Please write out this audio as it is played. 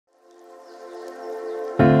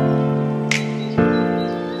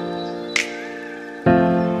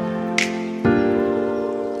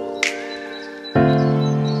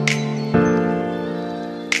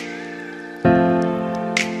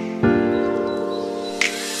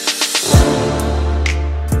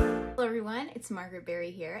it's Margaret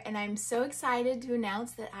Berry here, and I'm so excited to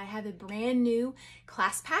announce that I have a brand new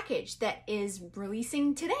class package that is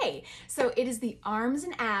releasing today. So it is the Arms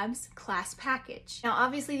and Abs class package. Now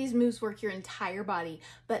obviously these moves work your entire body,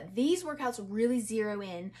 but these workouts really zero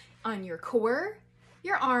in on your core,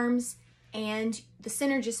 your arms, and the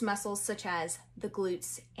synergist muscles such as the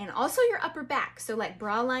glutes and also your upper back. So like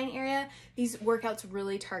bra line area, these workouts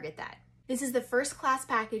really target that. This is the first class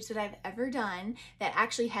package that I've ever done that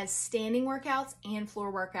actually has standing workouts and floor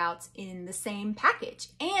workouts in the same package.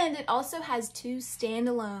 And it also has 2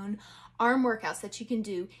 standalone arm workouts that you can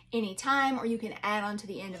do anytime, or you can add on to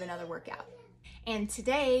the end of another workout. And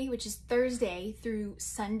today, which is Thursday through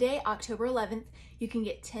Sunday, October 11th, you can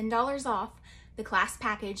get $10 off the class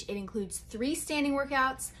package. It includes 3 standing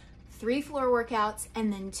workouts, 3 floor workouts,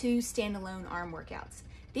 and then 2 standalone arm workouts.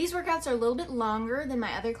 These workouts are a little bit longer than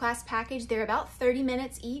my other class package. They're about 30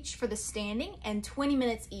 minutes each for the standing and 20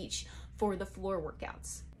 minutes each for the floor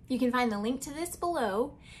workouts. You can find the link to this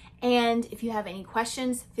below, and if you have any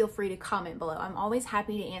questions, feel free to comment below. I'm always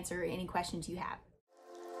happy to answer any questions you have.